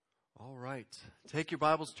right. Take your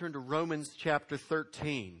Bibles, turn to Romans chapter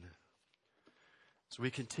 13 as we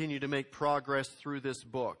continue to make progress through this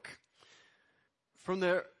book. From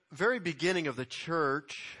the very beginning of the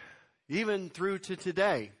church, even through to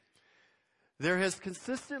today, there has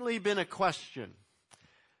consistently been a question.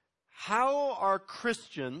 How are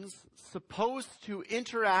Christians supposed to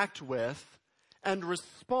interact with and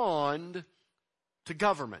respond to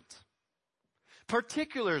government?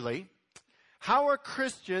 Particularly, how are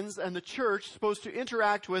Christians and the church supposed to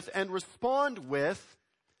interact with and respond with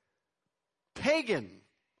pagan,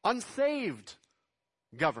 unsaved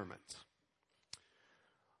government?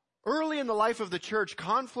 Early in the life of the church,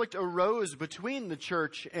 conflict arose between the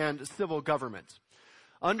church and civil government.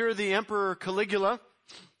 Under the Emperor Caligula,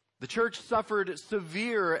 the church suffered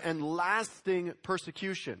severe and lasting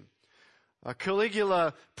persecution.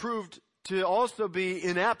 Caligula proved to also be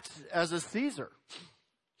inept as a Caesar.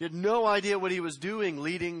 He had no idea what he was doing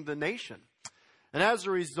leading the nation. And as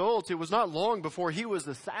a result, it was not long before he was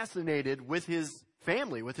assassinated with his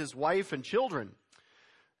family, with his wife and children.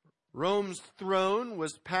 Rome's throne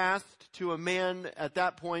was passed to a man at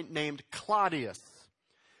that point named Claudius.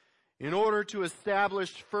 In order to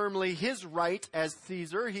establish firmly his right as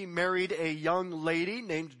Caesar, he married a young lady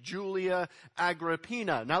named Julia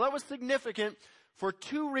Agrippina. Now that was significant for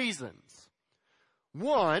two reasons.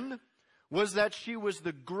 One was that she was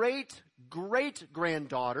the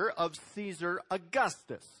great-great-granddaughter of Caesar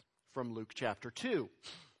Augustus from Luke chapter 2.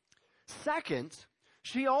 Second,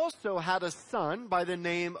 she also had a son by the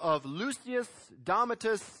name of Lucius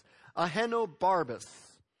Domitius Ahenobarbus.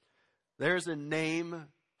 There's a name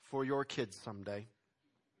for your kids someday.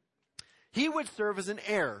 He would serve as an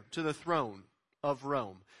heir to the throne of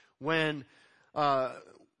Rome. When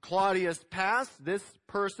Claudius passed, this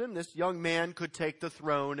young man could take the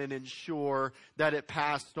throne and ensure that it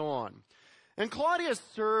passed on. And Claudius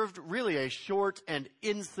served really a short and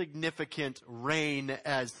insignificant reign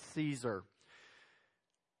as Caesar.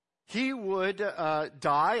 He would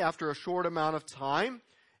die after a short amount of time,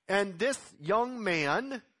 and this young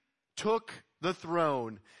man took the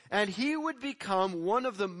throne. And he would become one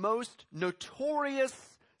of the most notorious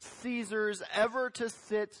Caesars ever to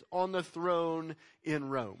sit on the throne in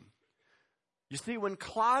Rome. You see, when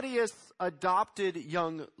Claudius adopted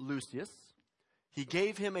young Lucius, he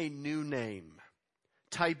gave him a new name.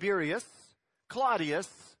 Tiberius Claudius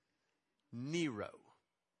Nero.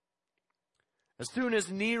 As soon as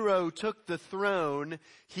Nero took the throne,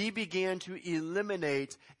 he began to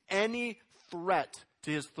eliminate any threat to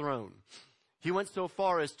his throne. He went so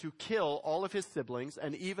far as to kill all of his siblings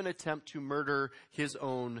and even attempt to murder his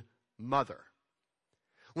own mother.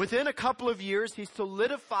 Within a couple of years, he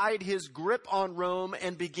solidified his grip on Rome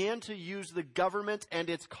and began to use the government and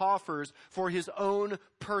its coffers for his own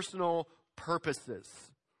personal purposes.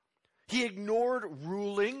 He ignored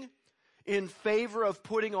ruling in favor of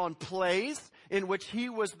putting on plays in which he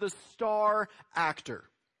was the star actor.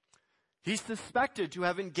 He's suspected to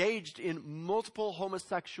have engaged in multiple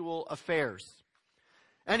homosexual affairs.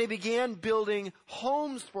 And he began building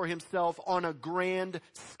homes for himself on a grand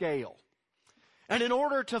scale. And in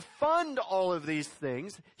order to fund all of these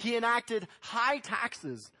things, he enacted high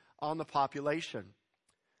taxes on the population.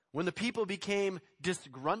 When the people became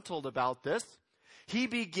disgruntled about this, he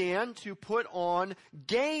began to put on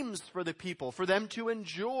games for the people, for them to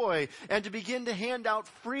enjoy, and to begin to hand out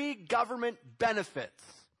free government benefits.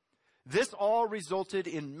 This all resulted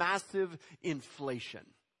in massive inflation.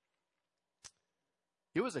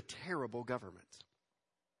 It was a terrible government.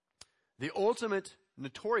 The ultimate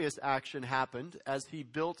notorious action happened as he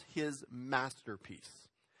built his masterpiece.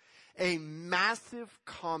 A massive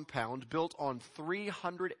compound built on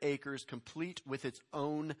 300 acres, complete with its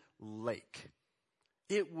own lake.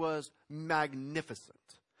 It was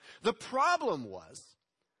magnificent. The problem was,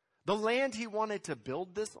 the land he wanted to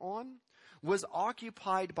build this on was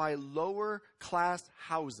occupied by lower class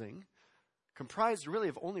housing, comprised really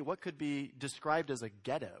of only what could be described as a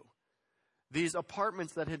ghetto. These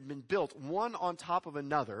apartments that had been built one on top of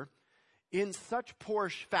another in such poor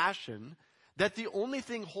fashion that the only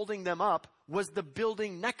thing holding them up was the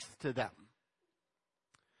building next to them.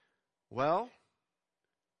 Well,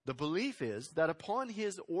 the belief is that upon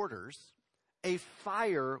his orders, a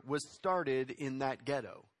fire was started in that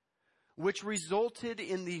ghetto, which resulted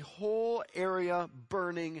in the whole area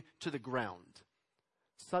burning to the ground.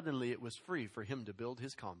 Suddenly, it was free for him to build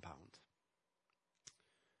his compound.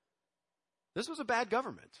 This was a bad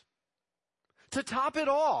government. To top it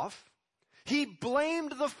off, he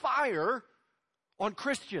blamed the fire on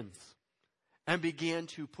Christians and began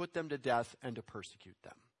to put them to death and to persecute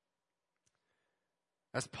them.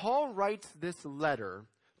 As Paul writes this letter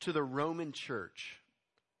to the Roman church,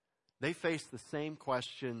 they face the same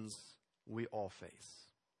questions we all face.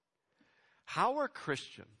 How are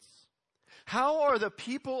Christians, how are the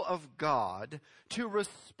people of God to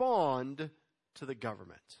respond to the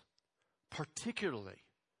government, particularly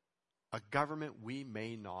a government we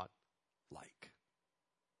may not like?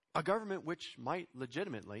 A government which might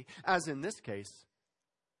legitimately, as in this case,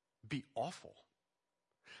 be awful.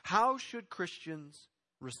 How should Christians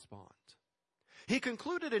respond? He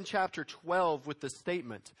concluded in chapter 12 with the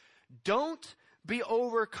statement, "Don't be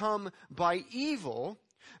overcome by evil,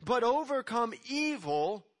 but overcome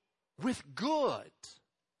evil with good."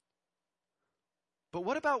 But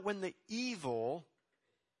what about when the evil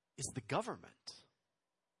is the government?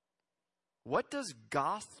 What does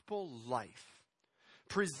gospel life,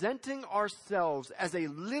 presenting ourselves as a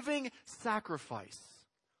living sacrifice,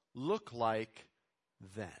 look like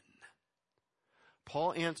then?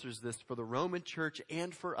 Paul answers this for the Roman church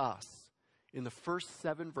and for us in the first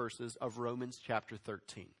 7 verses of Romans chapter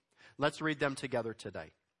 13. Let's read them together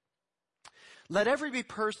today. Let every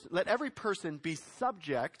person be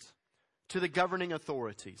subject to the governing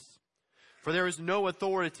authorities, for there is no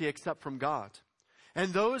authority except from God,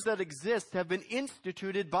 and those that exist have been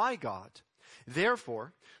instituted by God.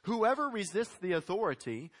 Therefore, whoever resists the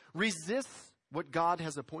authority resists what God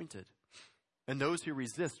has appointed, and those who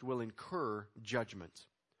resist will incur judgment.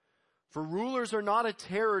 For rulers are not a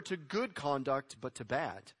terror to good conduct, but to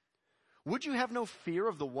bad. Would you have no fear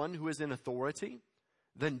of the one who is in authority?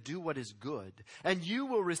 Then do what is good, and you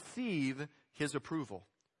will receive his approval.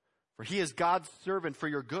 For he is God's servant for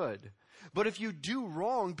your good. But if you do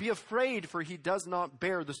wrong, be afraid, for he does not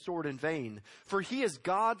bear the sword in vain. For he is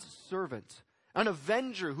God's servant, an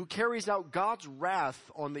avenger who carries out God's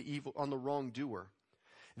wrath on the wrongdoer.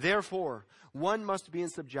 Therefore, one must be in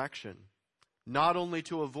subjection, not only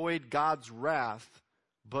to avoid God's wrath,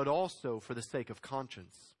 but also for the sake of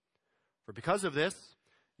conscience. For because of this,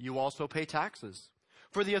 you also pay taxes.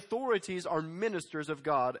 For the authorities are ministers of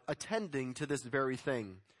God, attending to this very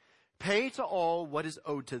thing. Pay to all what is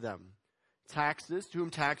owed to them. Taxes to whom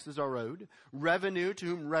taxes are owed, revenue to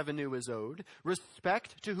whom revenue is owed,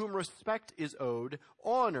 respect to whom respect is owed,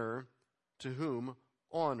 honor to whom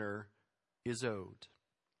honor is owed.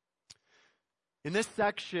 In this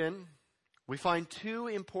section, we find 2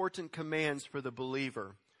 important commands for the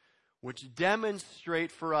believer, which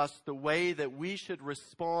demonstrate for us the way that we should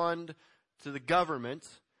respond to the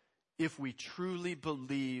government if we truly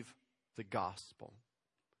believe the gospel.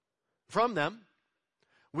 From them,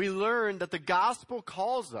 we learn that the gospel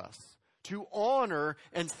calls us to honor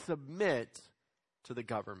and submit to the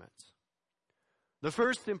government. The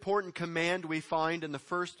first important command we find in the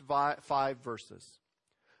first 5 verses.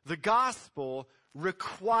 The gospel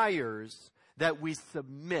requires that we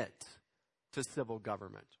submit to civil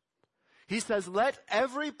government. He says, let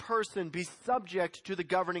every person be subject to the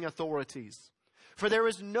governing authorities, for there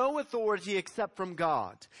is no authority except from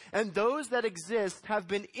God, and those that exist have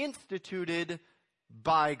been instituted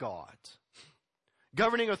by God.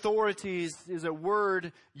 Governing authorities is a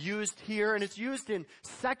word used here, and it's used in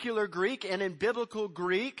secular Greek and in biblical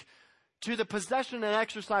Greek to the possession and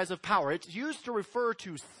exercise of power. It's used to refer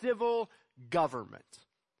to civil government.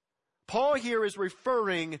 Paul here is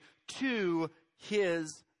referring to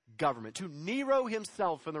his government, to Nero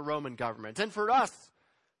himself and the Roman government, and for us,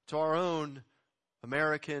 to our own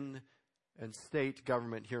American and state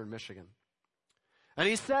government here in Michigan. And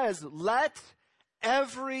he says, let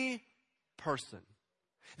every person,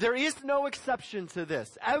 there is no exception to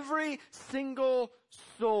this, every single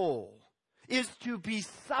soul is to be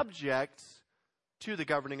subject to the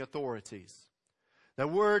governing authorities. The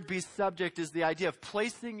word be subject is the idea of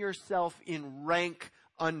placing yourself in rank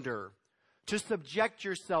under, to subject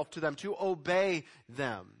yourself to them, to obey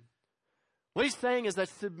them. What he's saying is that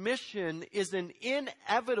submission is an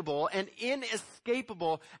inevitable and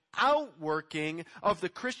inescapable outworking of the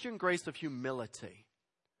Christian grace of humility.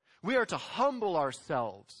 We are to humble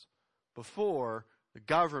ourselves before the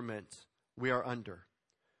government we are under.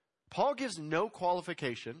 Paul gives no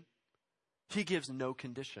qualification. He gives no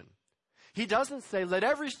condition. He doesn't say, let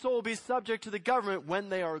every soul be subject to the government when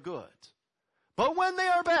they are good, but when they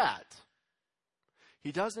are bad.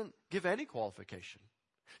 He doesn't give any qualification.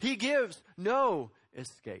 He gives no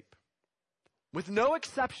escape. With no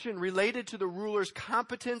exception related to the ruler's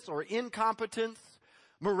competence or incompetence,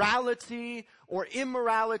 morality or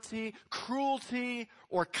immorality, cruelty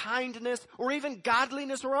or kindness, or even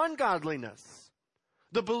godliness or ungodliness.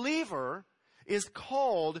 The believer is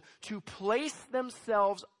called to place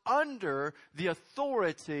themselves under the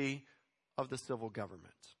authority of the civil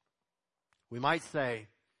government. We might say,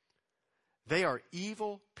 They are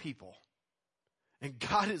evil people. And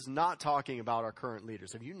God is not talking about our current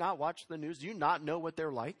leaders. Have you not watched the news? Do you not know what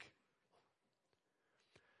they're like?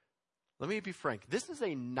 Let me be frank. This is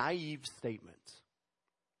a naive statement.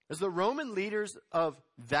 As the Roman leaders of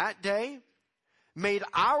that day made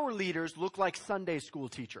our leaders look like Sunday school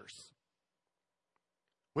teachers.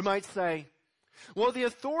 We might say, well, the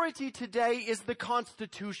authority today is the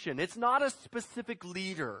Constitution. It's not a specific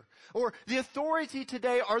leader. Or the authority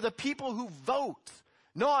today are the people who vote,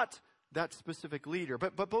 not that specific leader.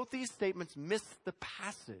 But both these statements miss the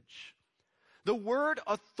passage. The word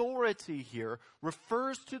authority here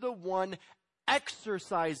refers to the one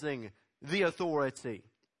exercising the authority.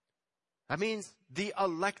 That means the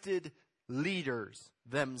elected leaders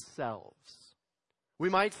themselves. We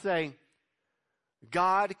might say,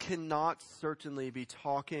 God cannot certainly be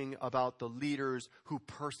talking about the leaders who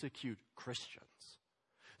persecute Christians.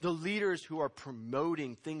 The leaders who are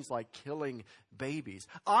promoting things like killing babies.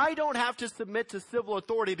 I don't have to submit to civil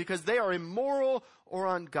authority because they are immoral or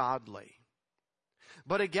ungodly.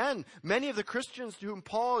 But again, many of the Christians to whom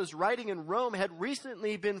Paul is writing in Rome had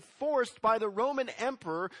recently been forced by the Roman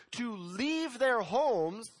emperor to leave their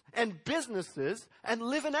homes and businesses and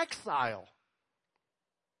live in exile.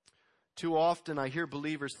 Too often I hear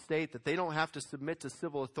believers state that they don't have to submit to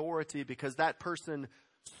civil authority because that person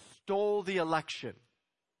stole the election.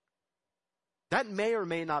 That may or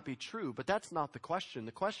may not be true, but that's not the question.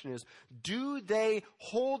 The question is, do they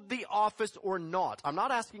hold the office or not? I'm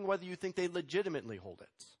not asking whether you think they legitimately hold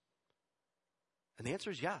it. And the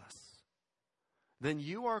answer is yes. Then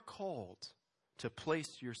you are called to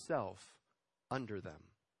place yourself under them.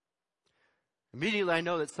 Immediately I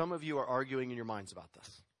know that some of you are arguing in your minds about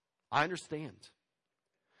this. I understand.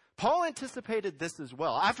 Paul anticipated this as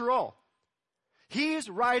well. After all, he's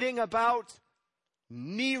writing about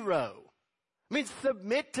Nero. I mean,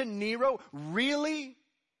 submit to Nero? Really?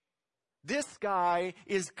 This guy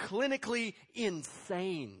is clinically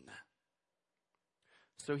insane.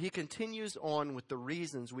 So he continues on with the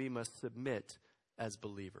reasons we must submit as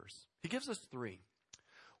believers. He gives us 3.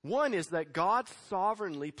 One is that God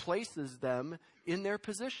sovereignly places them in their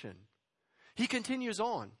position. He continues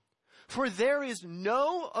on. For there is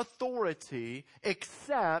no authority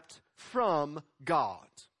except from God.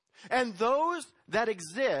 And those that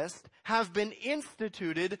exist have been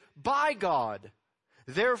instituted by God.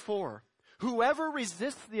 Therefore, whoever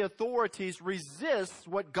resists the authorities resists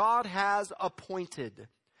what God has appointed.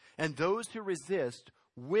 And those who resist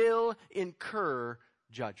will incur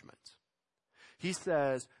judgment. He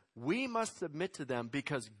says, we must submit to them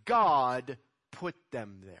because God put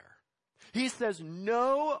them there. He says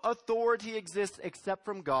no authority exists except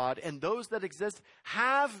from God, and those that exist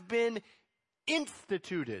have been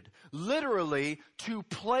instituted, literally to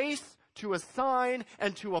place, to assign,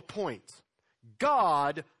 and to appoint.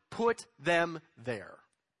 God put them there.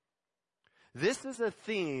 This is a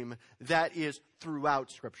theme that is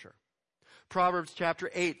throughout Scripture. Proverbs chapter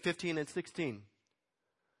 8, 15 and 16.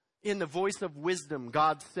 In the voice of wisdom,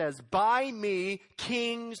 God says, by me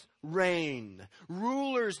kings reign,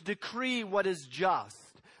 rulers decree what is just.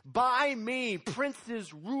 By me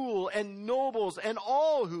princes rule and nobles and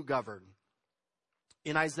all who govern.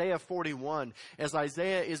 In Isaiah 41, as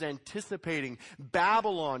Isaiah is anticipating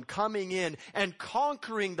Babylon coming in and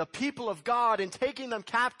conquering the people of God and taking them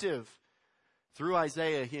captive, through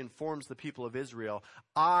Isaiah he informs the people of Israel,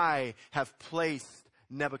 I have placed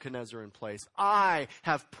Nebuchadnezzar in place. I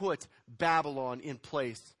have put Babylon in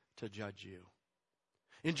place to judge you.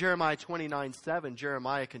 In Jeremiah 29:7,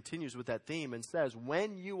 Jeremiah continues with that theme and says,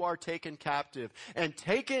 when you are taken captive and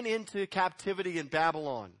taken into captivity in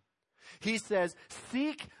Babylon, he says,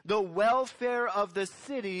 seek the welfare of the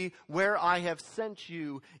city where I have sent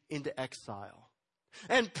you into exile.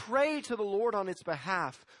 And pray to the Lord on its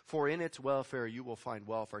behalf, for in its welfare you will find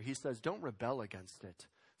welfare. He says, don't rebel against it.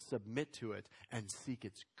 Submit to it and seek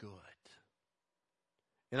its good.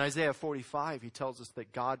 In Isaiah 45, he tells us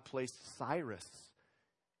that God placed Cyrus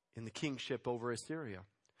in the kingship over Assyria.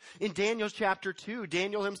 In Daniel chapter 2,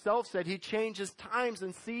 Daniel himself said he changes times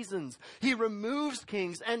and seasons. He removes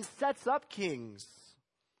kings and sets up kings.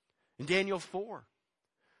 In Daniel 4,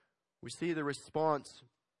 we see the response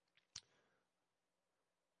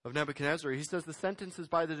of Nebuchadnezzar. He says the sentence is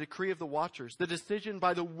by the decree of the watchers, the decision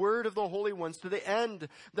by the word of the holy ones, to the end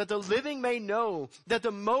that the living may know that the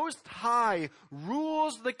Most High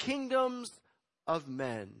rules the kingdoms of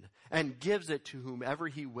men and gives it to whomever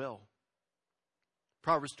he will.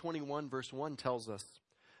 Proverbs 21 verse 1 tells us,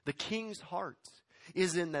 the king's heart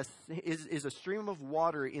is a stream of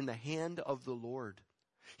water in the hand of the Lord.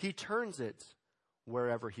 He turns it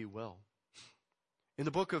wherever he will. In the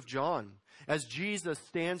book of John, as Jesus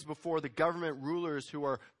stands before the government rulers who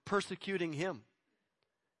are persecuting him,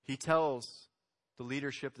 he tells the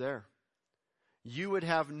leadership there, "You would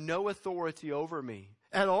have no authority over me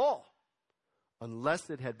at all unless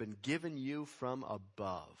it had been given you from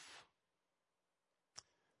above."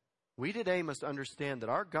 We today must understand that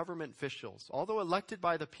our government officials, although elected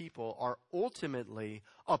by the people, are ultimately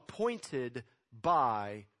appointed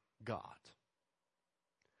by God.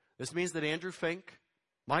 This means that Andrew Fink,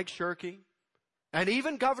 Mike Shirkey, and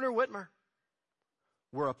even Governor Whitmer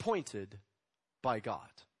were appointed by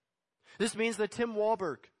God. This means that Tim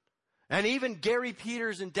Walberg, and even Gary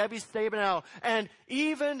Peters and Debbie Stabenow, and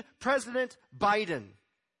even President Biden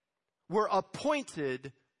were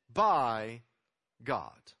appointed by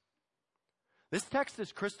God. This text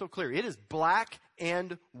is crystal clear. It is black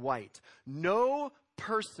and white. No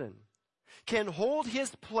person can hold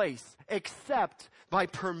his place except by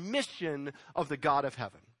permission of the God of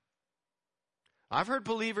heaven. I've heard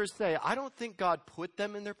believers say, I don't think God put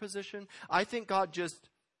them in their position. I think God just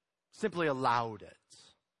simply allowed it.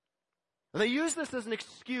 And they use this as an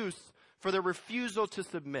excuse for their refusal to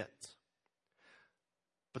submit.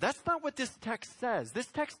 But that's not what this text says. This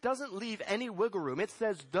text doesn't leave any wiggle room. It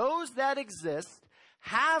says those that exist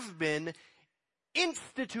have been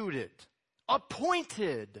instituted,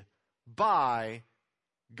 appointed by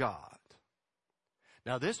God.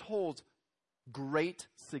 Now this holds great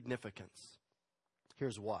significance.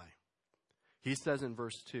 Here's why. He says in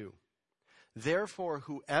verse 2, "Therefore,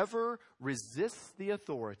 whoever resists the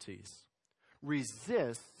authorities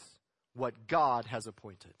resists what God has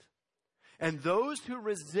appointed. And those who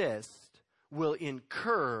resist will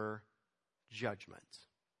incur judgment."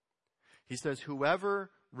 He says,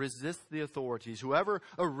 whoever resists the authorities, whoever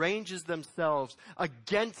arranges themselves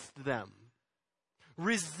against them,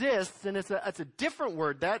 resists, and it's a different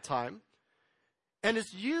word that time, and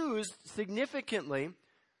it's used significantly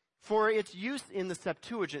for its use in the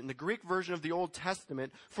Septuagint, in the Greek version of the Old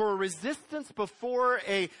Testament, for a resistance before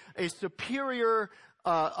a superior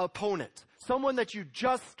opponent, someone that you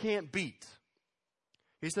just can't beat.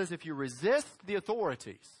 He says if you resist the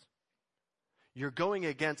authorities, you're going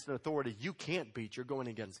against an authority you can't beat. You're going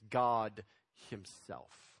against God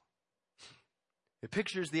himself. It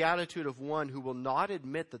pictures the attitude of one who will not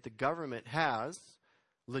admit that the government has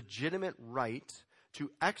legitimate right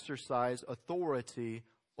to exercise authority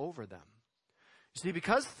over them. You see,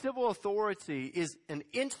 because civil authority is an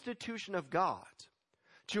institution of God,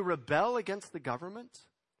 to rebel against the government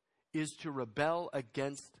is to rebel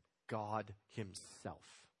against God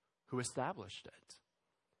himself, who established it.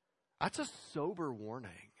 That's a sober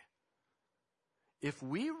warning. If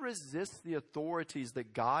we resist the authorities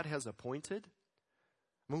that God has appointed,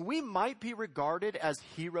 we might be regarded as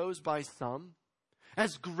heroes by some,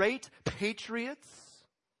 as great patriots,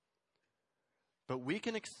 but we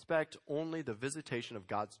can expect only the visitation of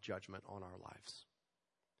God's judgment on our lives.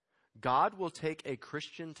 God will take a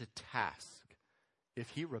Christian to task if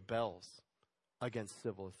he rebels against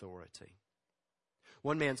civil authority.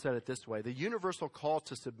 One man said it this way: the universal call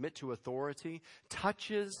to submit to authority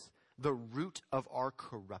touches the root of our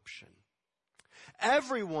corruption.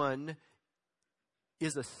 Everyone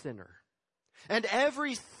is a sinner, and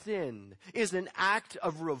every sin is an act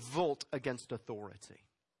of revolt against authority.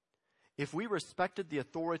 If we respected the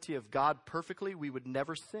authority of God perfectly, we would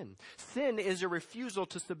never sin. Sin is a refusal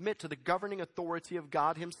to submit to the governing authority of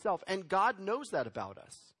God himself, and God knows that about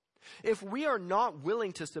us. If we are not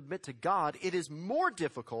willing to submit to God, it is more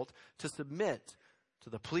difficult to submit to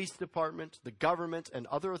the police department, the government, and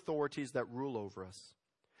other authorities that rule over us.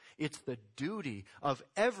 It's the duty of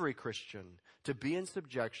every Christian to be in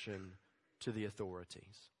subjection to the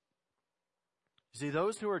authorities. You see,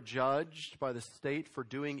 those who are judged by the state for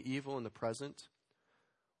doing evil in the present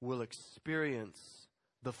will experience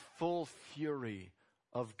the full fury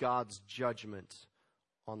of God's judgment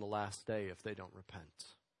on the last day if they don't repent.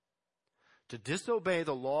 To disobey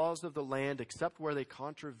the laws of the land except where they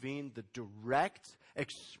contravene the direct,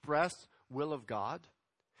 express will of God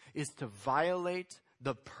is to violate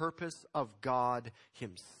the purpose of God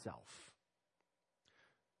himself.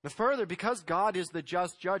 Now further, because God is the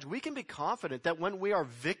just judge, we can be confident that when we are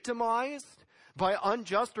victimized by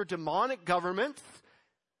unjust or demonic governments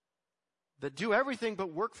that do everything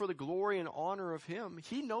but work for the glory and honor of him,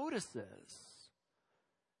 he notices.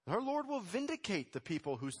 Our Lord will vindicate the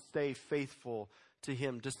people who stay faithful to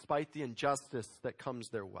him despite the injustice that comes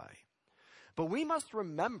their way. But we must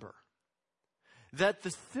remember that the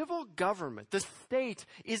civil government, the state,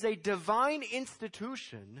 is a divine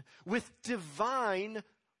institution with divine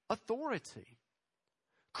authority.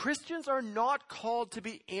 Christians are not called to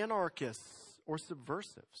be anarchists or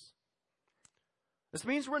subversives. This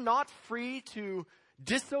means we're not free to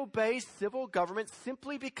disobey civil government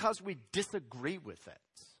simply because we disagree with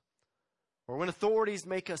it, or when authorities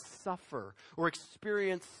make us suffer or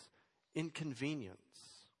experience inconvenience.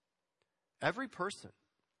 Every person,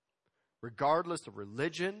 regardless of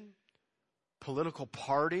religion, political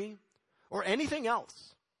party, or anything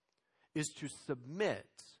else, is to submit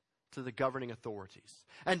to the governing authorities.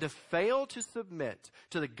 And to fail to submit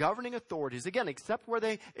to the governing authorities, again, except where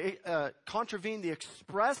they contravene the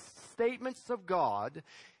express statements of God,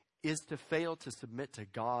 is to fail to submit to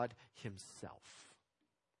God himself.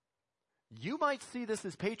 You might see this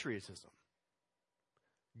as patriotism.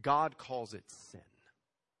 God calls it sin.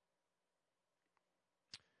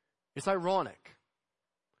 It's ironic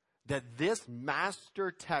that this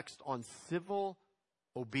master text on civil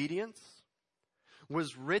obedience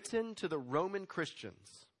was written to the Roman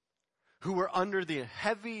Christians who were under the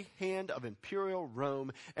heavy hand of imperial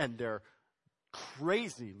Rome and their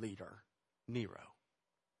crazy leader, Nero.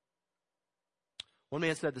 One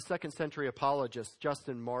man said, the second century apologist,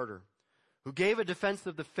 Justin Martyr, who gave a defense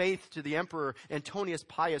of the faith to the emperor Antonius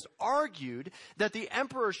Pius, argued that the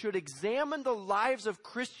emperor should examine the lives of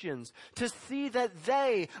Christians to see that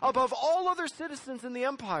they, above all other citizens in the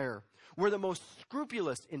empire, were the most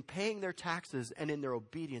scrupulous in paying their taxes and in their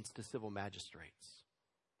obedience to civil magistrates.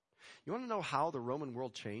 You want to know how the Roman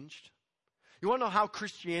world changed? You want to know how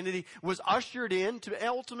Christianity was ushered in to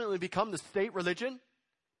ultimately become the state religion?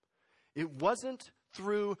 It wasn't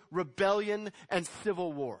through rebellion and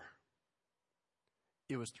civil war.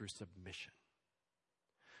 It was through submission.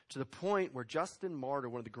 To the point where Justin Martyr,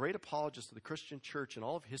 one of the great apologists of the Christian church in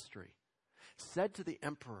all of history, said to the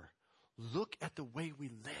emperor, look at the way we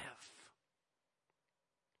live.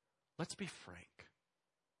 Let's be frank.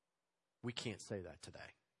 We can't say that today.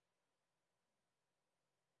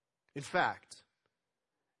 In fact,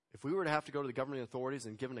 if we were to have to go to the governing authorities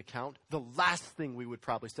and give an account, the last thing we would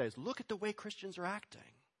probably say is, look at the way Christians are acting.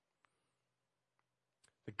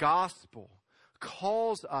 The gospel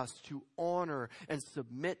calls us to honor and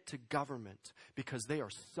submit to government because they are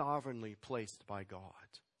sovereignly placed by God.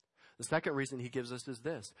 The second reason he gives us is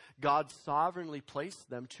this: God sovereignly placed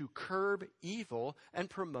them to curb evil and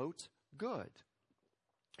promote good.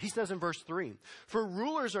 He says in verse 3, for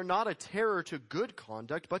rulers are not a terror to good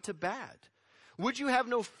conduct, but to bad. Would you have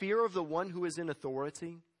no fear of the one who is in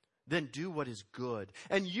authority? Then do what is good,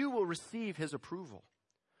 and you will receive his approval.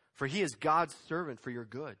 For he is God's servant for your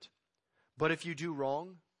good. But if you do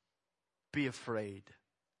wrong, be afraid.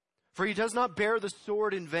 For he does not bear the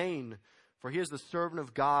sword in vain, for he is the servant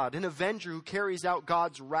of God, an avenger who carries out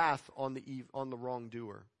God's wrath on the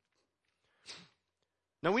wrongdoer.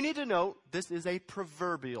 Now we need to note this is a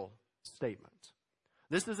proverbial statement.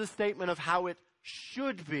 This is a statement of how it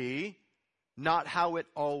should be, not how it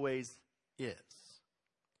always is.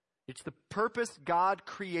 It's the purpose God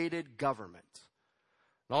created government.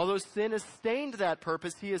 And although sin has stained that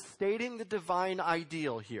purpose, he is stating the divine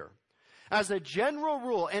ideal here. As a general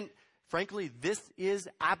rule, and frankly, this is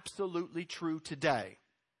absolutely true today.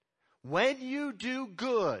 When you do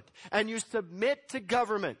good and you submit to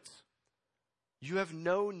government, you have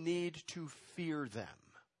no need to fear them.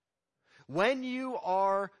 When you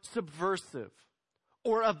are subversive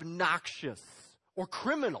or obnoxious or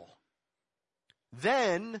criminal,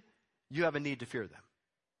 then you have a need to fear them.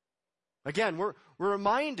 Again, we're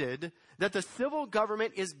reminded that the civil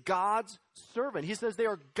government is God's servant. He says they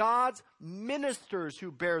are God's ministers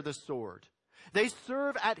who bear the sword. They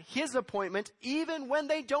serve at his appointment even when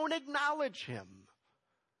they don't acknowledge him.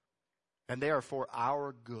 And they are for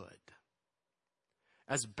our good.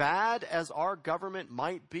 As bad as our government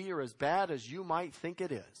might be, or as bad as you might think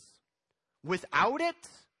it is, without it,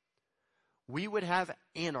 we would have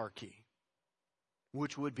anarchy,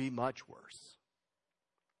 which would be much worse.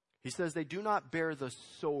 He says they do not bear the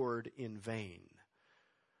sword in vain.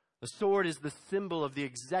 The sword is the symbol of the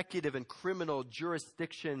executive and criminal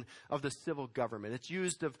jurisdiction of the civil government. It's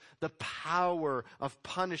used of the power of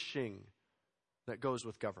punishing that goes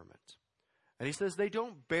with government. And he says they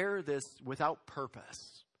don't bear this without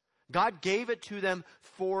purpose. God gave it to them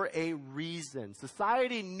for a reason.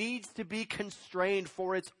 Society needs to be constrained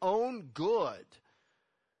for its own good.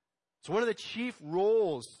 It's one of the chief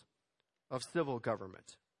roles of civil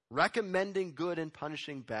government, recommending good and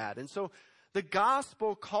punishing bad. And so the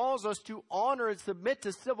gospel calls us to honor and submit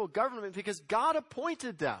to civil government because God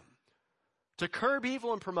appointed them to curb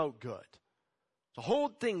evil and promote good, to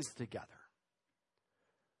hold things together.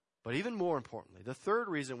 But even more importantly, the third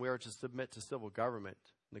reason we are to submit to civil government,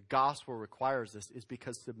 the gospel requires this, is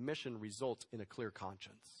because submission results in a clear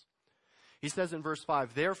conscience. He says in verse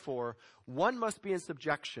 5, therefore, one must be in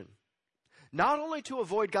subjection, not only to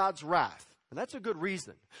avoid God's wrath, and that's a good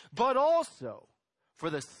reason, but also for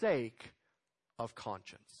the sake of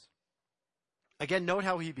conscience. Again, note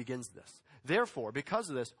how he begins this. Therefore, because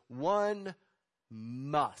of this, one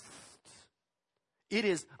must. It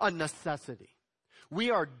is a necessity. We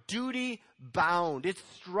are duty bound. It's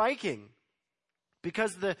striking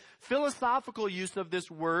because the philosophical use of this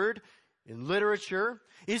word in literature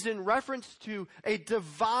is in reference to a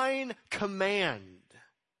divine command.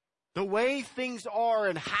 The way things are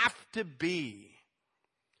and have to be.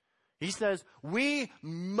 He says, we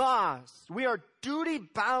are duty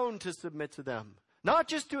bound to submit to them. Not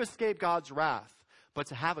just to escape God's wrath, but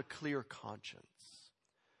to have a clear conscience.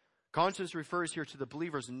 Conscience refers here to the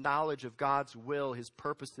believer's knowledge of God's will, his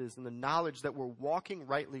purposes, and the knowledge that we're walking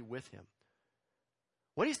rightly with him.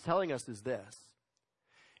 What he's telling us is this.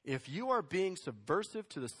 If you are being subversive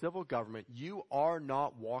to the civil government, you are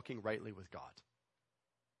not walking rightly with God.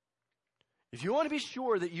 If you want to be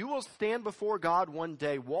sure that you will stand before God one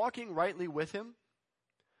day walking rightly with him,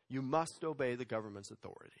 you must obey the government's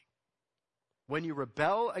authority. When you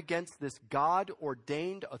rebel against this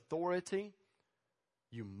God-ordained authority,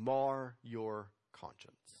 you mar your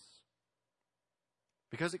conscience.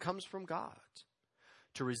 Because it comes from God.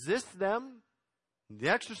 To resist them, the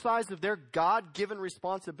exercise of their God-given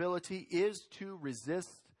responsibility is to resist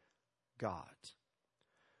God.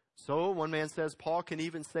 So, one man says, Paul can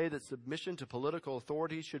even say that submission to political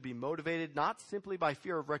authority should be motivated not simply by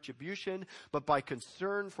fear of retribution, but by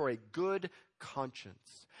concern for a good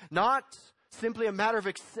conscience. Not simply a matter of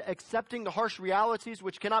accepting the harsh realities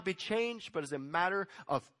which cannot be changed, but as a matter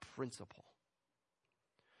of principle.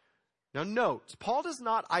 Now note, Paul does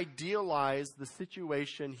not idealize the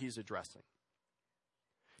situation he's addressing.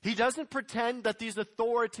 He doesn't pretend that these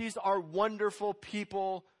authorities are wonderful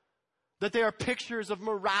people, that they are pictures of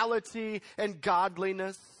morality and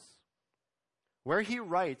godliness. Where he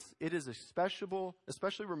writes, it is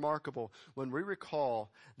especially remarkable when we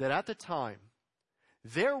recall that at the time,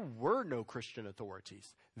 there were no Christian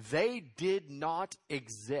authorities. They did not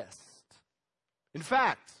exist. In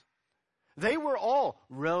fact, they were all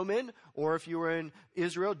Roman, or if you were in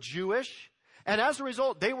Israel, Jewish. And as a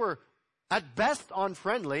result, they were at best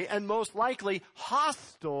unfriendly and most likely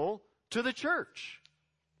hostile to the church.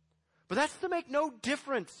 But that's to make no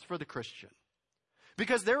difference for the Christian.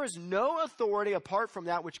 Because there is no authority apart from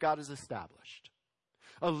that which God has established.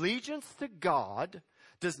 Allegiance to God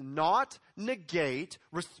does not negate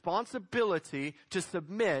responsibility to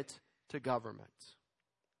submit to government.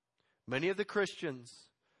 Many of the Christians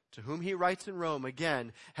to whom he writes in Rome,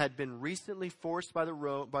 again, had been recently forced by the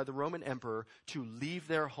Roman emperor to leave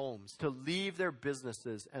their homes, to leave their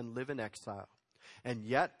businesses and live in exile. And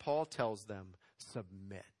yet Paul tells them,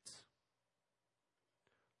 submit.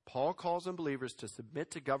 Paul calls on believers to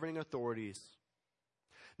submit to governing authorities.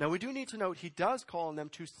 Now we do need to note he does call on them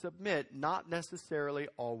to submit, not necessarily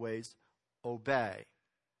always obey.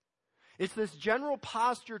 It's this general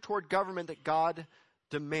posture toward government that God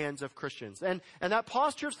demands of Christians. And that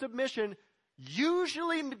posture of submission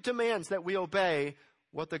usually demands that we obey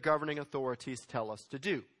what the governing authorities tell us to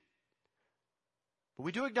do. But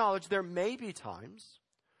we do acknowledge there may be times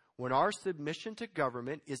when our submission to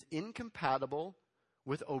government is incompatible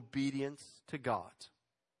with obedience to God.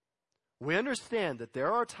 We understand that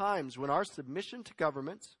there are times when our submission to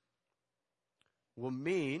government will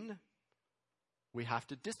mean we have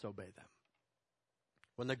to disobey them.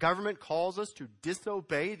 When the government calls us to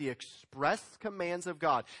disobey the express commands of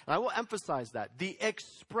God, and I will emphasize that, the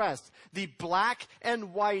express, the black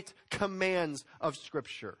and white commands of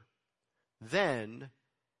Scripture, then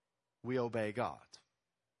we obey God.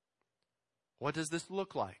 What does this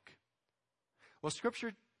look like? Well,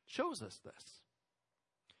 Scripture shows us this.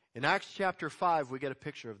 In Acts chapter 5, we get a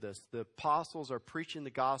picture of this. The apostles are preaching the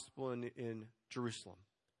gospel in Jerusalem.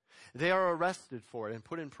 They are arrested for it and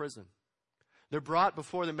put in prison. They're brought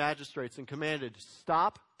before the magistrates and commanded,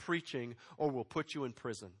 stop preaching or we'll put you in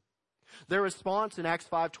prison. Their response in Acts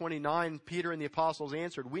 5:29, Peter and the apostles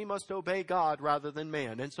answered, we must obey God rather than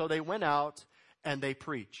man. And so they went out and they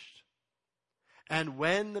preached. And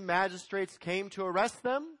when the magistrates came to arrest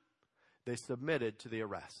them, they submitted to the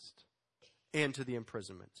arrest and to the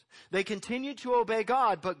imprisonment. They continued to obey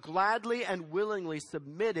God, but gladly and willingly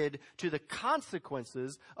submitted to the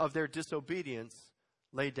consequences of their disobedience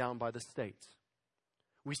laid down by the state.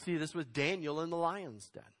 We see this with Daniel in the lion's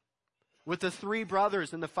den, with the three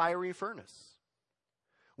brothers in the fiery furnace.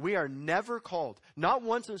 We are never called, not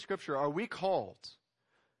once in Scripture are we called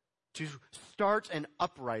to start an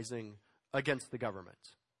uprising against the government.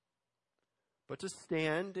 but to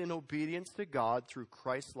stand in obedience to God through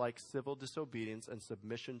Christ-like civil disobedience and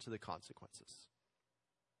submission to the consequences.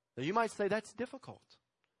 Now you might say that's difficult.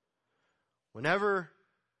 Whenever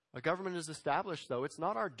a government is established, though, it's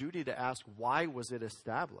not our duty to ask why was it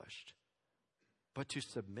established, but to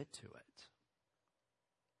submit to it.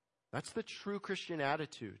 That's the true Christian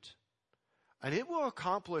attitude. And it will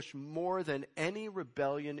accomplish more than any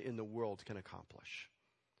rebellion in the world can accomplish.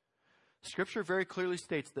 Scripture very clearly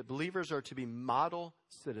states that believers are to be model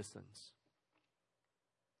citizens,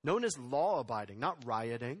 known as law-abiding, not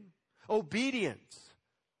rioting, obedient,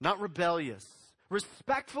 not rebellious,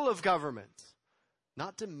 respectful of government,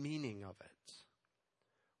 not demeaning of it.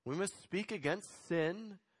 We must speak against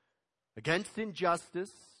sin, against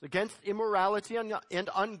injustice, against immorality and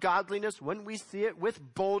ungodliness when we see it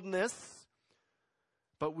with boldness,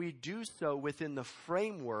 but we do so within the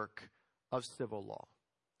framework of civil law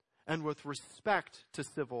and with respect to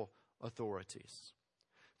civil authorities.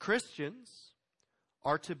 Christians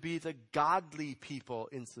are to be the godly people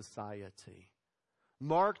in society,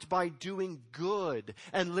 marked by doing good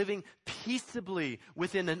and living peaceably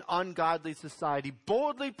within an ungodly society,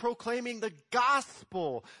 boldly proclaiming the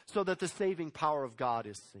gospel so that the saving power of God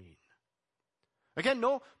is seen. Again,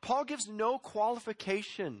 Paul gives no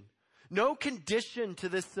qualification, no condition to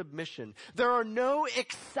this submission. There are no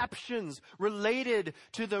exceptions related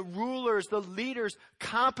to the rulers, the leaders'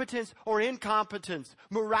 competence or incompetence,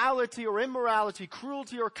 morality or immorality,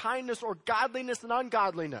 cruelty or kindness, or godliness and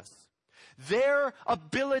ungodliness. Their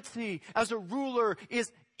ability as a ruler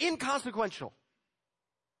is inconsequential.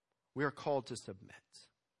 We are called to submit.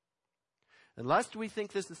 And lest we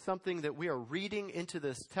think this is something that we are reading into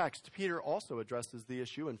this text, Peter also addresses the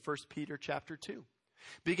issue in 1 Peter chapter 2.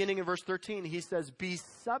 Beginning in verse 13, he says, "Be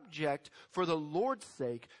subject for the Lord's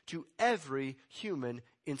sake to every human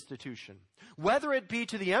institution, whether it be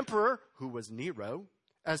to the emperor, who was Nero,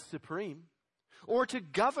 as supreme, or to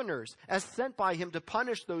governors as sent by him to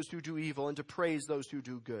punish those who do evil and to praise those who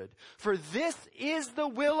do good. For this is the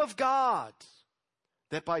will of God,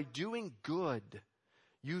 that by doing good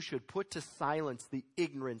you should put to silence the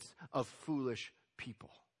ignorance of foolish people.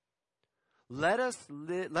 Let us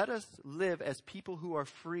live as people who are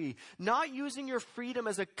free, not using your freedom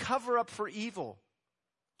as a cover-up for evil,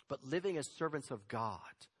 but living as servants of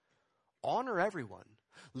God. Honor everyone.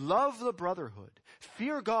 Love the brotherhood.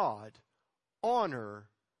 Fear God. Honor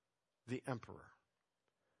the emperor."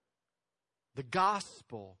 The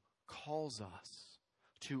gospel calls us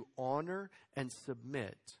to honor and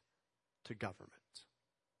submit to government.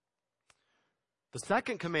 The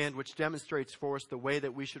second command, which demonstrates for us the way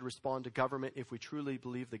that we should respond to government if we truly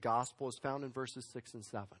believe the gospel, is found in verses 6 and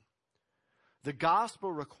 7. The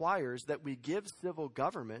gospel requires that we give civil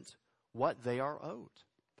government what they are owed.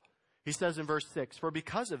 He says in verse 6, "For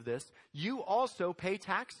because of this, you also pay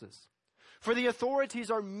taxes. For the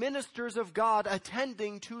authorities are ministers of God,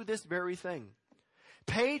 attending to this very thing.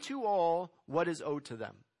 Pay to all what is owed to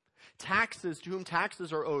them. Taxes to whom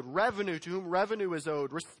taxes are owed, revenue to whom revenue is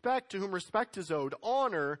owed, respect to whom respect is owed,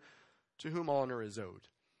 honor to whom honor is owed."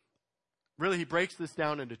 Really, he breaks this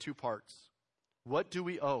down into two parts. What do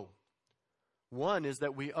we owe? One is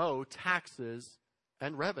that we owe taxes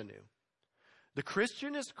and revenue. The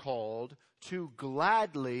Christian is called to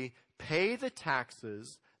gladly pay the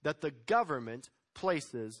taxes that the government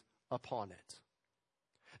places upon it.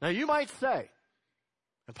 Now you might say,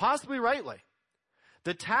 and possibly rightly,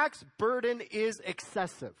 the tax burden is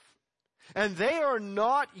excessive, and they are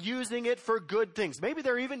not using it for good things. Maybe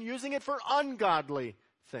they're even using it for ungodly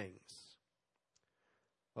things.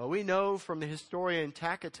 Well, we know from the historian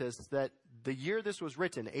Tacitus that the year this was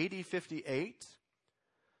written, AD 58,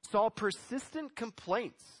 saw persistent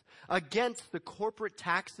complaints against the corporate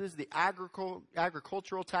taxes, the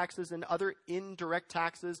agricultural taxes, and other indirect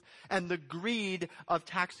taxes, and the greed of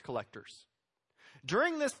tax collectors.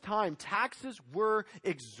 During this time, taxes were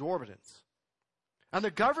exorbitant. And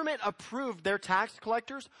the government approved their tax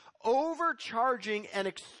collectors overcharging and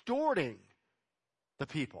extorting the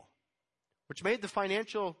people, which made the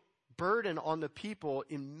financial burden on the people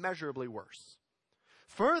immeasurably worse.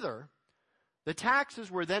 Further, the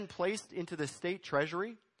taxes were then placed into the state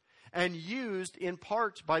treasury and used in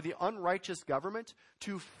part by the unrighteous government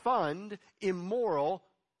to fund immoral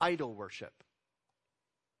idol worship.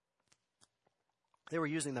 They were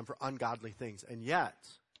using them for ungodly things, and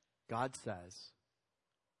yet God says,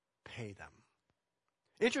 pay them.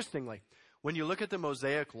 Interestingly, when you look at the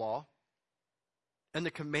Mosaic Law and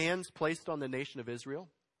the commands placed on the nation of Israel,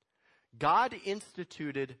 God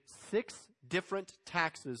instituted 6 different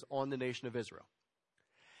taxes on the nation of Israel.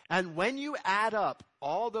 And when you add up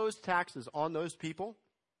all those taxes on those people,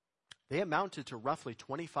 they amounted to roughly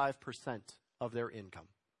 25% of their income.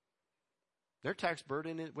 Their tax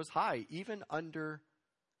burden was high, even under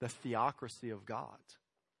the theocracy of God.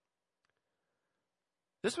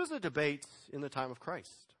 This was a debate in the time of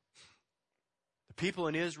Christ. The people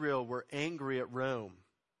in Israel were angry at Rome.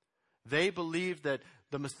 They believed that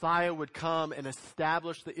the Messiah would come and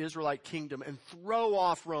establish the Israelite kingdom and throw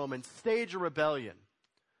off Rome and stage a rebellion.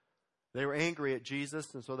 They were angry at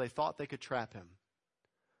Jesus, and so they thought they could trap him.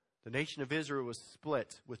 The nation of Israel was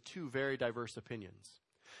split with two very diverse opinions.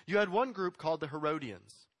 You had one group called the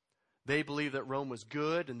Herodians. They believed that Rome was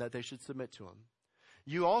good and that they should submit to him.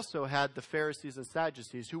 You also had the Pharisees and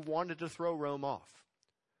Sadducees who wanted to throw Rome off.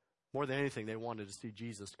 More than anything, they wanted to see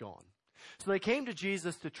Jesus gone. So they came to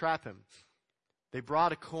Jesus to trap him. They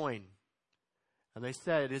brought a coin, and they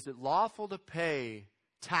said, "Is it lawful to pay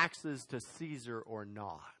taxes to Caesar or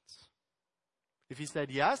not?" If he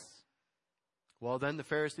said yes, well, then the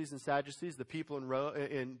Pharisees and Sadducees, the people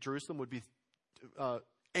in Jerusalem, would be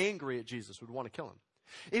angry at Jesus, would want to kill him.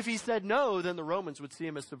 If he said no, then the Romans would see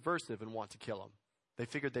him as subversive and want to kill him. They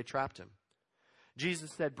figured they trapped him.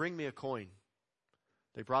 Jesus said, "Bring me a coin."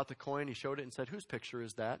 They brought the coin. He showed it and said, "Whose picture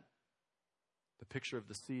is that?" The picture of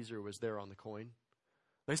the Caesar was there on the coin.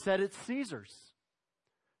 They said, "It's Caesar's."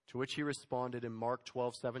 To which he responded in Mark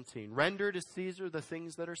 12:17, "Render to Caesar the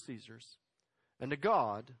things that are Caesar's, and to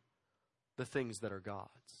God the things that are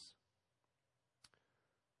God's."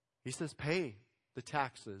 He says, pay the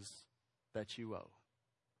taxes that you owe.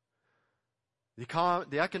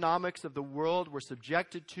 The economics of the world were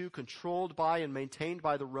subjected to, controlled by, and maintained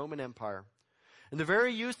by the Roman Empire. And the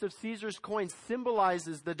very use of Caesar's coin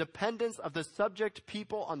symbolizes the dependence of the subject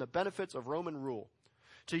people on the benefits of Roman rule.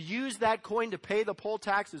 To use that coin to pay the poll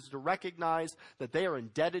tax is to recognize that they are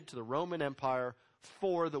indebted to the Roman Empire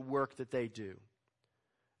for the work that they do.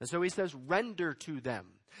 And so he says, render to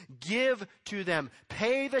them, give to them,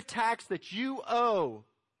 pay the tax that you owe,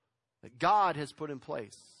 that God has put in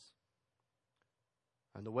place.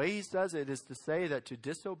 And the way he says it is to say that to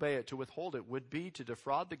disobey it, to withhold it, would be to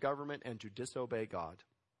defraud the government and to disobey God.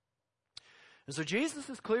 And so Jesus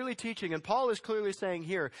is clearly teaching, and Paul is clearly saying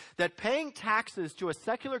here, that paying taxes to a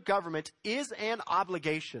secular government is an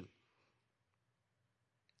obligation.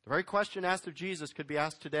 The very question asked of Jesus could be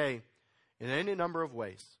asked today in any number of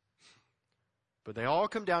ways. But they all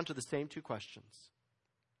come down to the same two questions.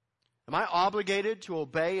 Am I obligated to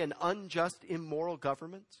obey an unjust, immoral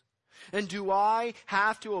government? And do I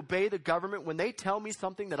have to obey the government when they tell me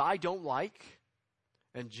something that I don't like?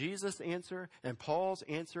 And Jesus' answer and Paul's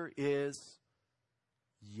answer is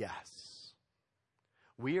yes.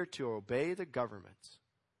 We are to obey the government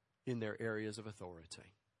in their areas of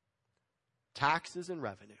authority. Taxes and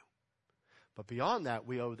revenue. But beyond that,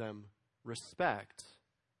 we owe them respect,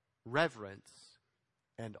 reverence,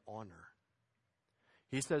 and honor.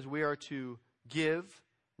 He says we are to give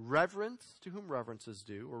reverence to whom reverence is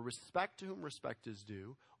due, or respect to whom respect is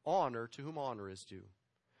due, honor to whom honor is due.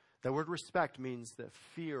 That word respect means that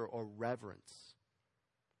fear or reverence.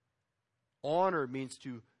 Honor means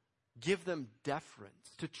to give them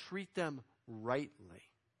deference, to treat them rightly.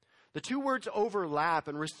 The two words overlap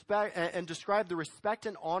and respect and describe the respect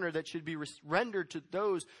and honor that should be rendered to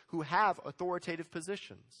those who have authoritative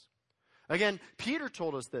positions. Again, Peter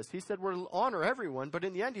told us this. He said we're to honor everyone, but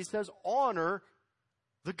in the end he says honor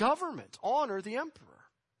the government, honor the emperor.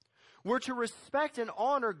 We're to respect and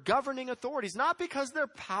honor governing authorities, not because they're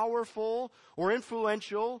powerful or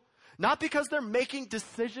influential, not because they're making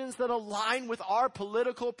decisions that align with our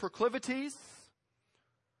political proclivities,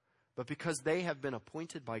 but because they have been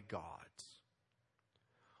appointed by God.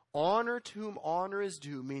 Honor to whom honor is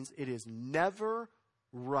due means it is never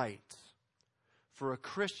right for a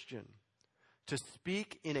Christian to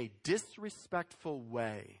speak in a disrespectful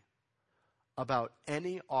way about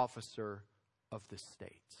any officer of the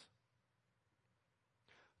state.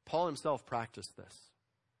 Paul himself practiced this.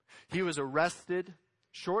 He was arrested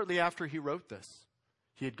shortly after he wrote this.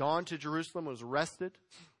 He had gone to Jerusalem, was arrested,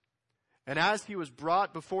 and as he was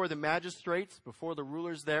brought before the magistrates, before the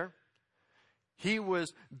rulers there, he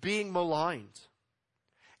was being maligned.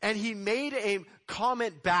 And he made a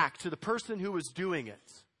comment back to the person who was doing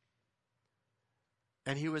it.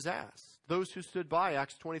 And he was asked, those who stood by,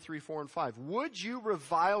 Acts 23:4-5, would you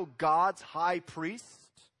revile God's high priest?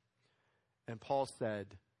 And Paul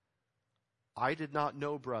said, I did not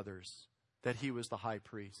know, brothers, that he was the high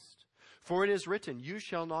priest. For it is written, you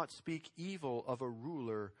shall not speak evil of a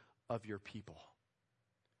ruler of your people.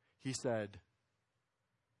 He said,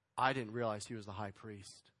 I didn't realize he was the high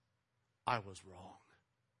priest. I was wrong.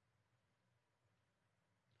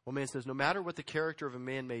 One man says, no matter what the character of a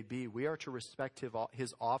man may be, we are to respect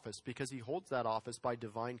his office because he holds that office by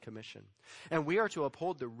divine commission. And we are to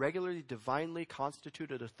uphold the regularly divinely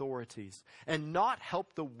constituted authorities and not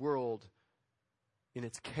help the world in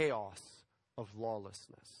its chaos of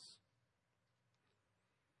lawlessness.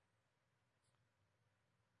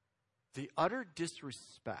 The utter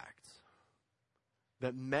disrespect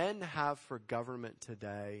that men have for government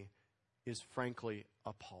today is frankly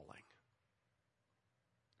appalling.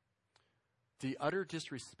 The utter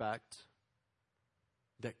disrespect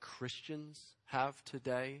that Christians have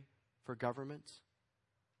today for government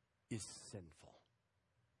is sinful.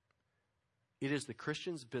 It is the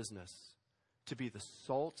Christian's business to be the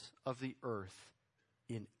salt of the earth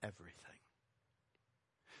in everything.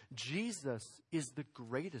 Jesus is the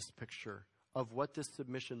greatest picture of what this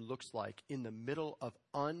submission looks like in the middle of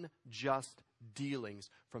unjust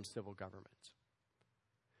dealings from civil government.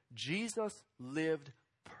 Jesus lived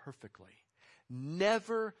perfectly,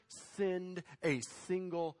 never sinned a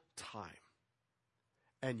single time.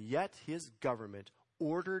 And yet his government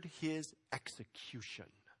ordered his execution.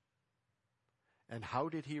 And how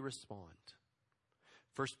did he respond?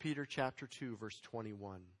 1 Peter chapter 2, verse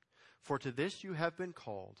 21. For to this you have been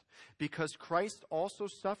called, because Christ also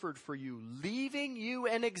suffered for you, leaving you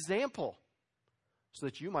an example, so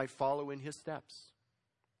that you might follow in his steps.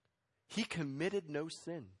 He committed no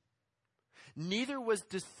sin. Neither was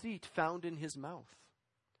deceit found in his mouth.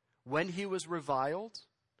 When he was reviled,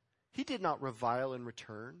 he did not revile in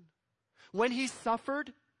return. When he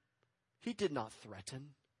suffered, he did not threaten,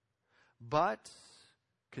 but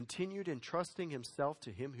continued entrusting himself to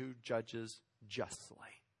him who judges justly.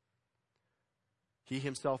 He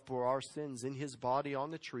himself bore our sins in his body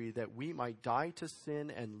on the tree, that we might die to sin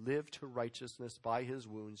and live to righteousness. By his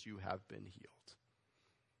wounds you have been healed.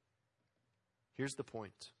 Here's the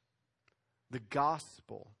point. The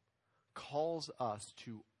gospel calls us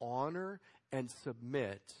to honor and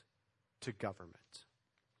submit to government.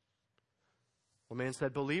 One man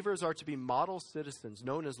said, believers are to be model citizens,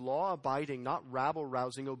 known as law-abiding, not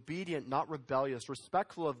rabble-rousing, obedient, not rebellious,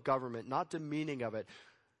 respectful of government, not demeaning of it.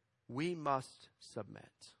 We must submit.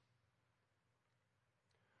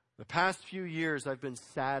 The past few years, I've been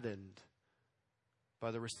saddened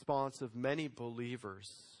by the response of many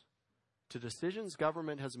believers to decisions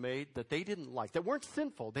government has made that they didn't like, that weren't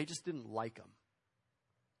sinful, they just didn't like them.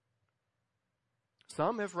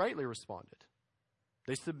 Some have rightly responded.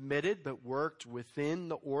 They submitted but worked within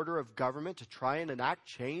the order of government to try and enact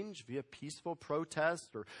change via peaceful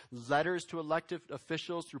protest or letters to elected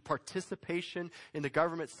officials, through participation in the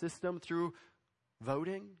government system, through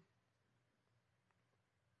voting.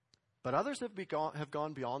 But others have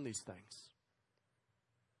gone beyond these things.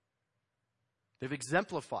 They've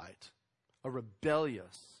exemplified a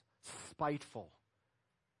rebellious, spiteful,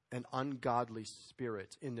 and ungodly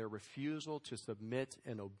spirit in their refusal to submit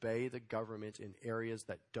and obey the government in areas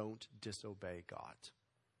that don't disobey God.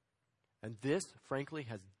 And this, frankly,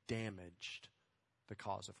 has damaged the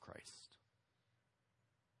cause of Christ.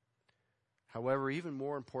 However, even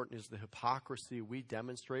more important is the hypocrisy we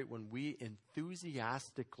demonstrate when we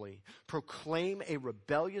enthusiastically proclaim a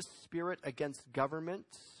rebellious spirit against government,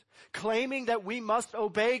 claiming that we must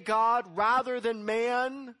obey God rather than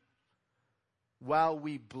man, while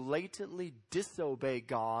we blatantly disobey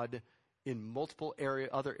God in multiple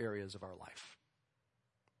other areas of our life.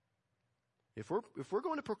 If we're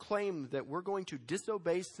going to proclaim that we're going to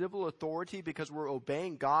disobey civil authority because we're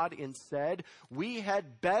obeying God instead, we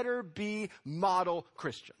had better be model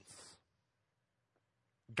Christians.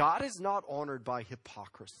 God is not honored by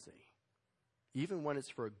hypocrisy, even when it's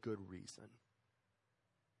for a good reason.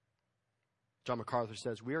 John MacArthur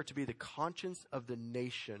says, we are to be the conscience of the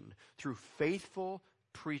nation through faithful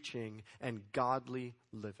preaching and godly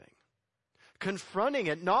living. Confronting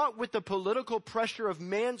it not with the political pressure of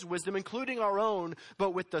man's wisdom, including our own,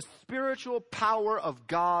 but with the spiritual power of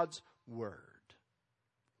God's word.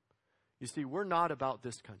 You see, we're not about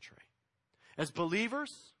this country. As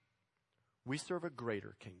believers, we serve a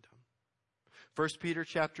greater kingdom. 1 Peter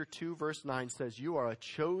chapter 2, verse 9 says, you are a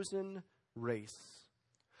chosen race,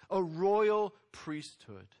 a royal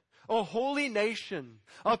priesthood, a holy nation,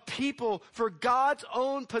 a people for God's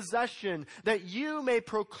own possession, that you may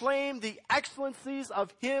proclaim the excellencies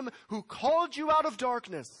of him who called you out of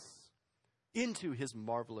darkness into his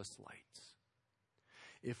marvelous light.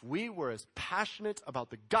 If we were as passionate about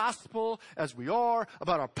the gospel as we are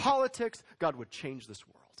about our politics, God would change this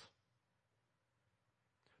world.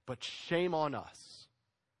 But shame on us.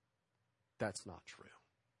 That's not true.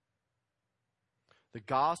 The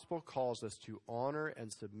gospel calls us to honor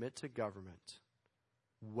and submit to government,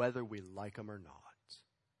 whether we like them or not.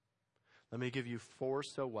 Let me give you 4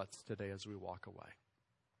 so whats today as we walk away.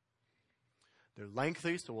 They're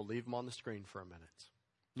lengthy, so we'll leave them on the screen for a minute.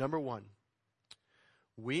 Number 1,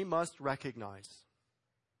 we must recognize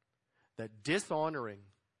that dishonoring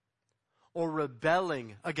or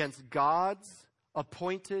rebelling against God's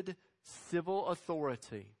appointed civil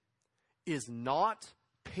authority is not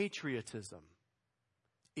patriotism.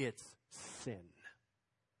 It's sin.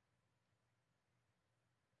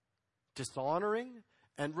 Dishonoring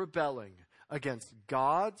and rebelling against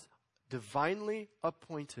God's divinely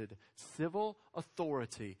appointed civil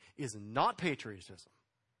authority is not patriotism.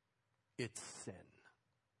 It's sin.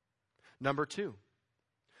 Number 2,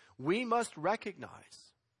 we must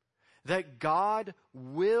recognize that God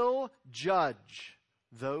will judge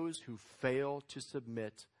those who fail to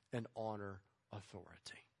submit and honor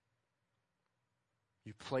authority.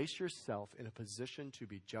 You place yourself in a position to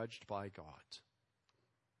be judged by God.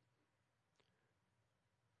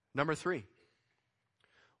 Number 3,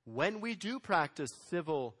 when we do practice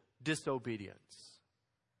civil disobedience,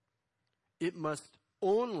 it must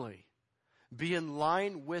only be in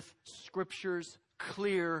line with Scripture's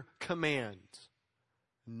clear command,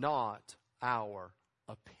 not our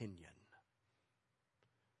opinion.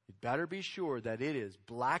 You'd better be sure that it is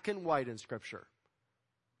black and white in Scripture,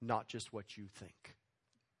 not just what you think.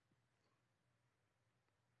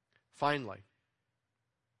 Finally,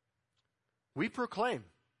 we proclaim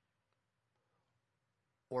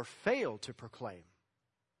or fail to proclaim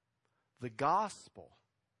the gospel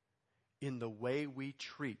in the way we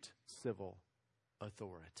treat civil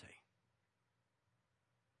authority.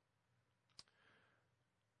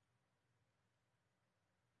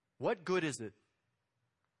 What good is it,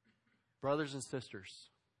 brothers and sisters,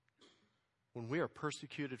 when we are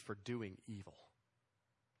persecuted for doing evil?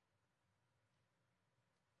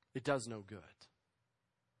 It does no good.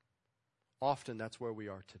 Often that's where we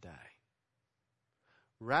are today.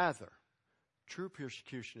 Rather, true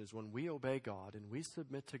persecution is when we obey God and we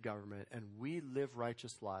submit to government and we live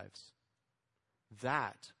righteous lives.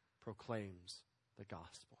 That proclaims the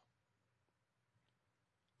gospel.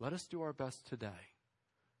 Let us do our best today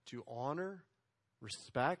to honor,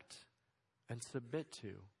 respect, and submit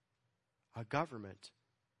to a government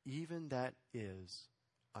even that is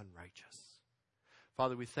unrighteous.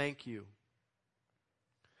 Father, we thank you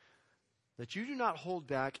that you do not hold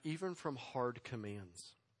back even from hard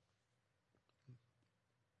commands.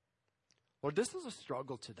 Lord, this is a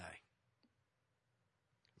struggle today.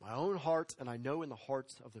 My own heart, and I know in the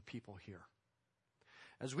hearts of the people here.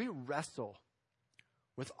 As we wrestle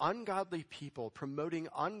with ungodly people promoting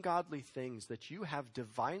ungodly things that you have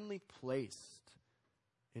divinely placed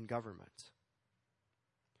in government.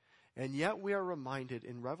 And yet we are reminded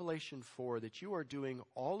in Revelation 4 that you are doing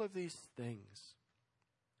all of these things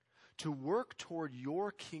to work toward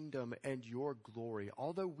your kingdom and your glory,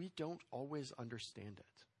 although we don't always understand it.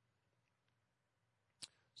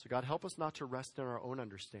 So God, help us not to rest in our own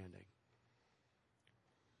understanding,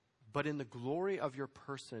 but in the glory of your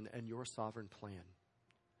person and your sovereign plan,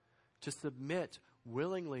 to submit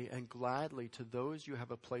willingly and gladly to those you have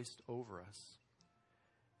placed over us.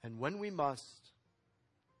 And when we must,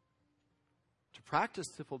 to practice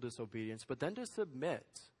civil disobedience, but then to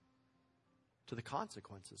submit to the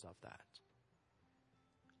consequences of that.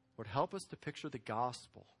 Lord, help us to picture the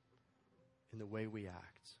gospel in the way we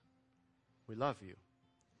act. We love you.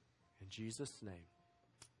 In Jesus' name,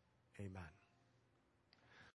 amen.